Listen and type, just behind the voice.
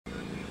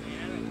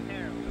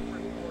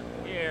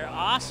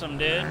Awesome,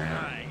 dude.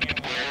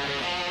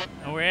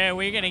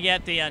 We're going to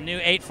get the new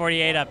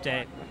 848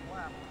 update.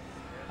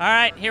 All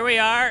right, here we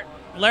are.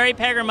 Larry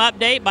Pegram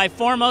update by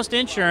Foremost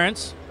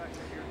Insurance.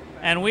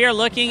 And we are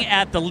looking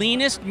at the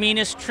leanest,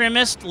 meanest,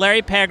 trimmest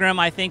Larry Pegram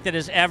I think that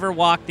has ever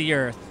walked the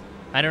earth.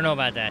 I don't know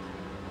about that.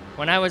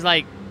 When I was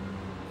like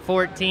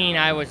 14,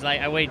 I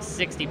weighed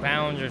 60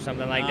 pounds or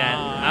something like that.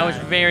 I was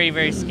very,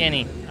 very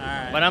skinny.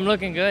 But I'm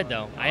looking good,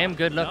 though. I am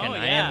good looking. Oh,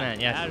 yeah. I am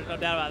that, yes. No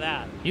doubt about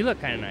that. You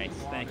look kind of nice.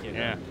 Thank you.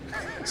 Yeah.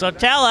 So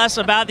tell us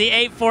about the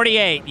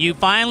 848. You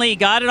finally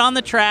got it on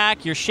the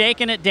track. You're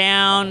shaking it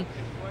down.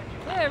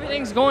 Yeah,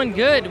 everything's going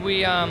good. We,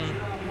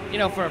 you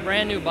know, for a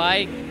brand new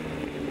bike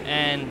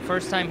and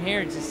first time here,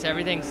 it's just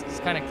everything's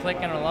kind of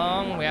clicking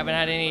along. We haven't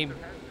had any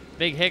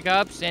big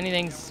hiccups.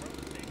 Everything's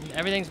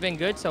been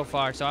good so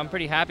far, so I'm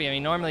pretty happy. I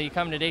mean, normally you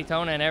come to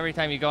Daytona and every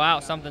time you go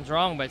out, something's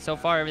wrong, but so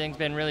far everything's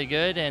been really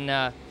good, and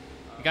the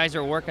guys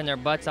are working their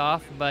butts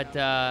off, but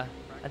I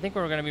think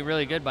we're going to be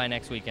really good by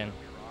next weekend.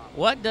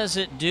 What does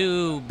it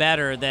do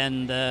better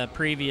than the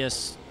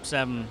previous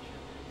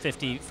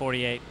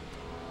 750/48?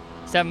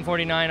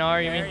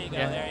 749R, you mean? There you go,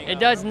 there you go. It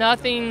does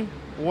nothing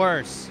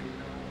worse.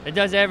 It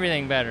does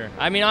everything better.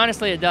 I mean,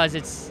 honestly, it does.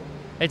 It's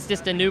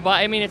just a new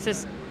bike. I mean, it's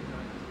just,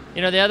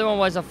 you know, the other one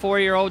was a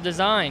 4-year-old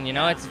design. You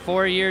know, it's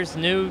 4 years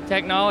new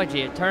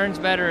technology. It turns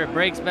better, it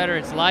brakes better,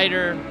 it's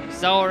lighter,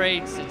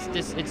 accelerates.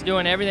 It's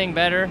doing everything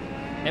better.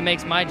 It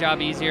makes my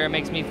job easier. It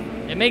makes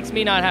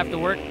me not have to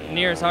work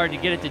near as hard to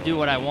get it to do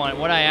what I want.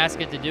 What I ask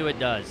it to do, it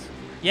does.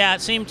 Yeah,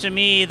 it seemed to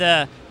me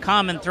the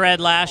common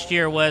thread last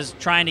year was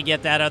trying to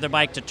get that other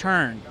bike to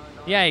turn.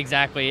 Yeah,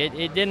 exactly.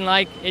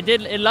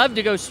 It loved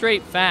to go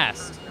straight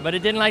fast, but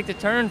it didn't like to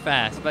turn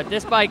fast. But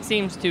this bike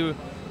seems to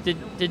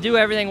do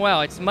everything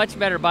well. It's a much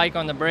better bike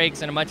on the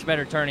brakes and a much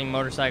better turning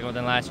motorcycle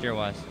than last year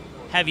was.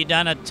 Have you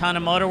done a ton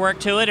of motor work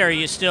to it, or are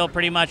you still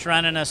pretty much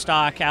running a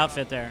stock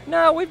outfit there?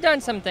 No, we've done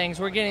some things.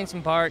 We're getting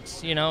some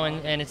parts, you know,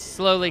 and it's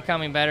slowly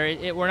coming better.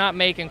 We're not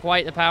making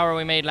quite the power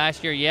we made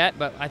last year yet,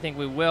 but I think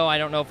we will. I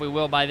don't know if we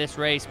will by this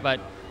race, but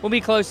we'll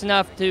be close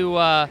enough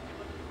to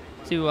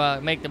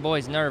make the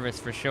boys nervous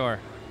for sure.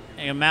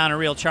 And mount a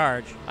real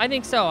charge. I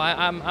think so.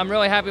 I'm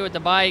really happy with the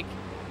bike.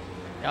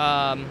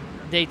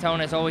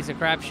 Daytona is always a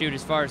crapshoot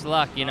as far as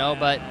luck, you know,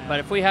 but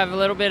if we have a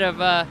little bit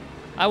of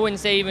I wouldn't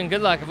say even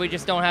good luck. If we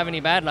just don't have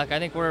any bad luck, I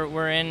think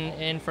we're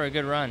in for a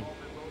good run.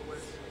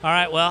 All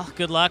right, well,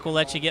 good luck. We'll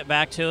let you get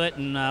back to it,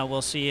 and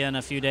we'll see you in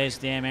a few days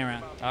at the AMA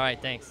round. All right,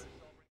 thanks.